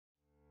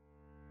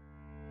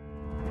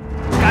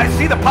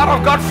see the power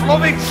of God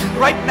flowing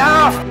right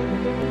now.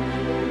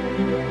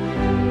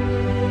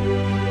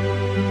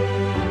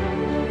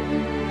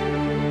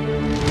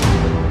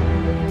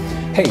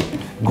 Hey,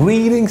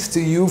 greetings to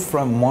you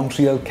from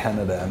Montreal,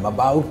 Canada. I'm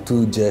about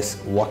to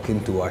just walk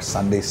into our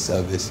Sunday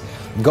service.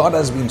 God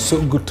has been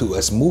so good to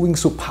us, moving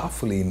so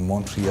powerfully in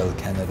Montreal,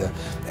 Canada.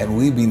 And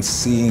we've been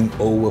seeing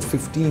over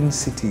 15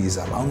 cities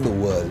around the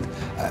world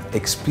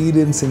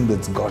experiencing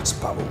this God's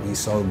power. We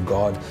saw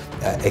God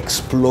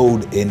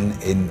explode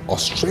in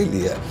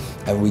Australia.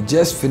 And we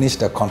just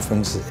finished a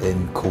conference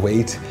in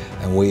Kuwait,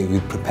 and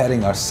we're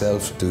preparing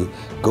ourselves to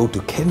go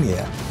to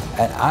Kenya.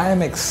 And I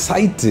am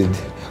excited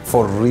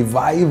for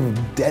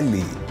Revive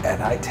Delhi,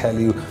 and I tell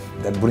you,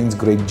 that brings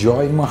great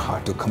joy in my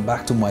heart to come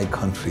back to my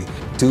country,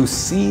 to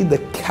see the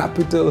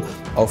capital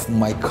of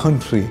my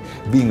country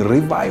being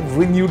revived,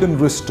 renewed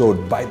and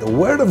restored by the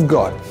Word of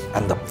God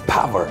and the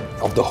power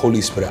of the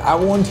Holy Spirit. I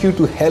want you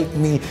to help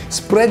me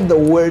spread the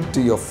word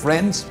to your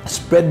friends,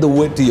 spread the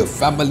word to your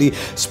family,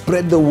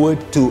 spread the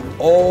word to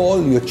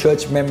all your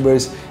church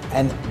members,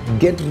 and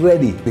get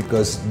ready,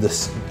 because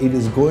it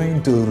is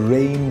going to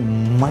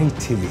rain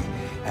mightily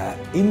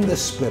in the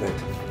Spirit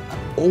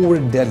over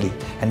Delhi,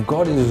 and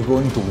God is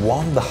going to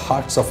warm the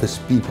hearts of His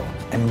people,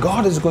 and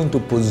God is going to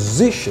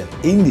position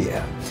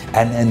India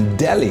and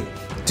Delhi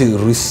to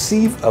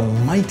receive a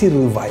mighty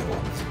revival.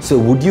 So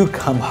would you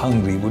come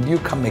hungry? Would you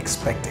come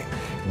expecting?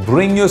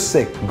 Bring your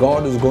sick.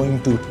 God is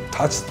going to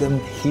touch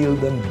them, heal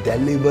them,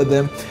 deliver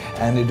them,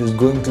 and it is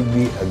going to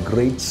be a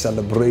great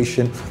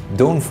celebration.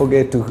 Don't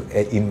forget to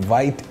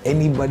invite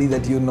anybody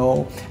that you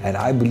know, and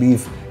I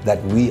believe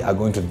that we are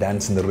going to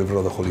dance in the river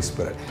of the Holy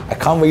Spirit. I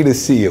can't wait to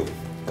see you.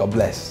 God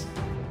bless.